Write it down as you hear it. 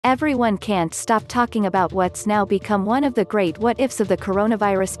everyone can't stop talking about what's now become one of the great what-ifs of the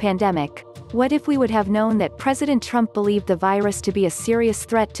coronavirus pandemic. What if we would have known that President Trump believed the virus to be a serious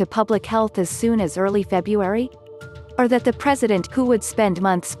threat to public health as soon as early February? Or that the president, who would spend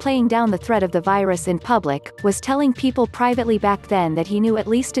months playing down the threat of the virus in public, was telling people privately back then that he knew at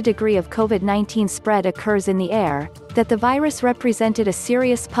least a degree of COVID-19 spread occurs in the air, that the virus represented a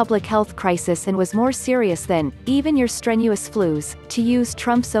serious public health crisis and was more serious than, even your strenuous flus, to use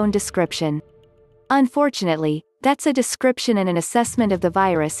Trump's own description. Unfortunately, that's a description and an assessment of the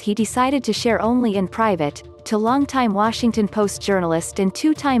virus he decided to share only in private, to longtime Washington Post journalist and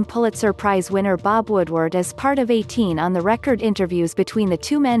two-time Pulitzer Prize winner Bob Woodward as part of 18 on-the-record interviews between the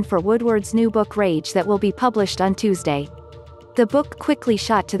two men for Woodward's new book Rage that will be published on Tuesday. The book quickly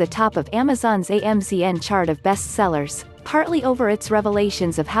shot to the top of Amazon's AMZN chart of bestsellers, partly over its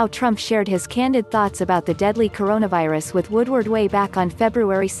revelations of how Trump shared his candid thoughts about the deadly coronavirus with Woodward way back on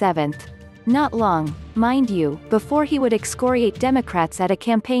February 7. Not long, mind you, before he would excoriate Democrats at a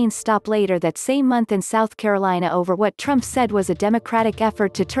campaign stop later that same month in South Carolina over what Trump said was a Democratic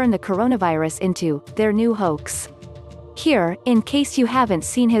effort to turn the coronavirus into their new hoax. Here, in case you haven't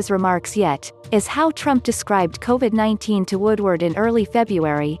seen his remarks yet, is how Trump described COVID-19 to Woodward in early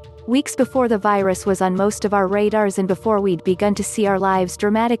February, weeks before the virus was on most of our radars and before we'd begun to see our lives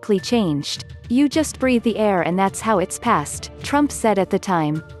dramatically changed. "You just breathe the air and that's how it's passed," Trump said at the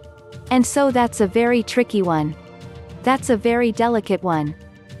time. And so that's a very tricky one. That's a very delicate one.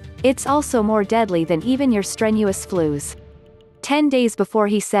 It's also more deadly than even your strenuous flus. 10 days before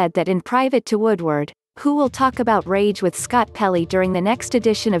he said that in private to Woodward, who will talk about Rage with Scott Pelley during the next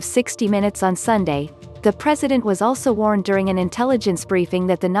edition of 60 Minutes on Sunday, the president was also warned during an intelligence briefing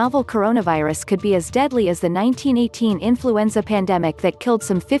that the novel coronavirus could be as deadly as the 1918 influenza pandemic that killed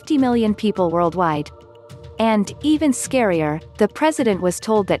some 50 million people worldwide. And, even scarier, the president was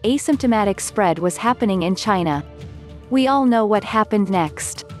told that asymptomatic spread was happening in China. We all know what happened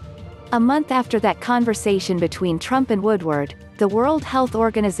next. A month after that conversation between Trump and Woodward, the World Health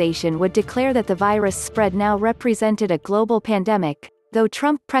Organization would declare that the virus spread now represented a global pandemic, though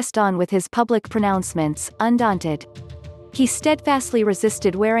Trump pressed on with his public pronouncements, undaunted. He steadfastly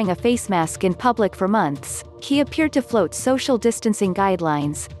resisted wearing a face mask in public for months. He appeared to float social distancing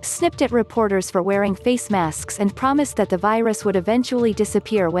guidelines, snipped at reporters for wearing face masks and promised that the virus would eventually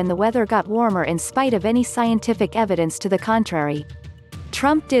disappear when the weather got warmer in spite of any scientific evidence to the contrary.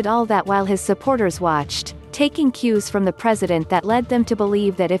 Trump did all that while his supporters watched, taking cues from the president that led them to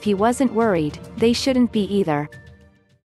believe that if he wasn't worried, they shouldn't be either.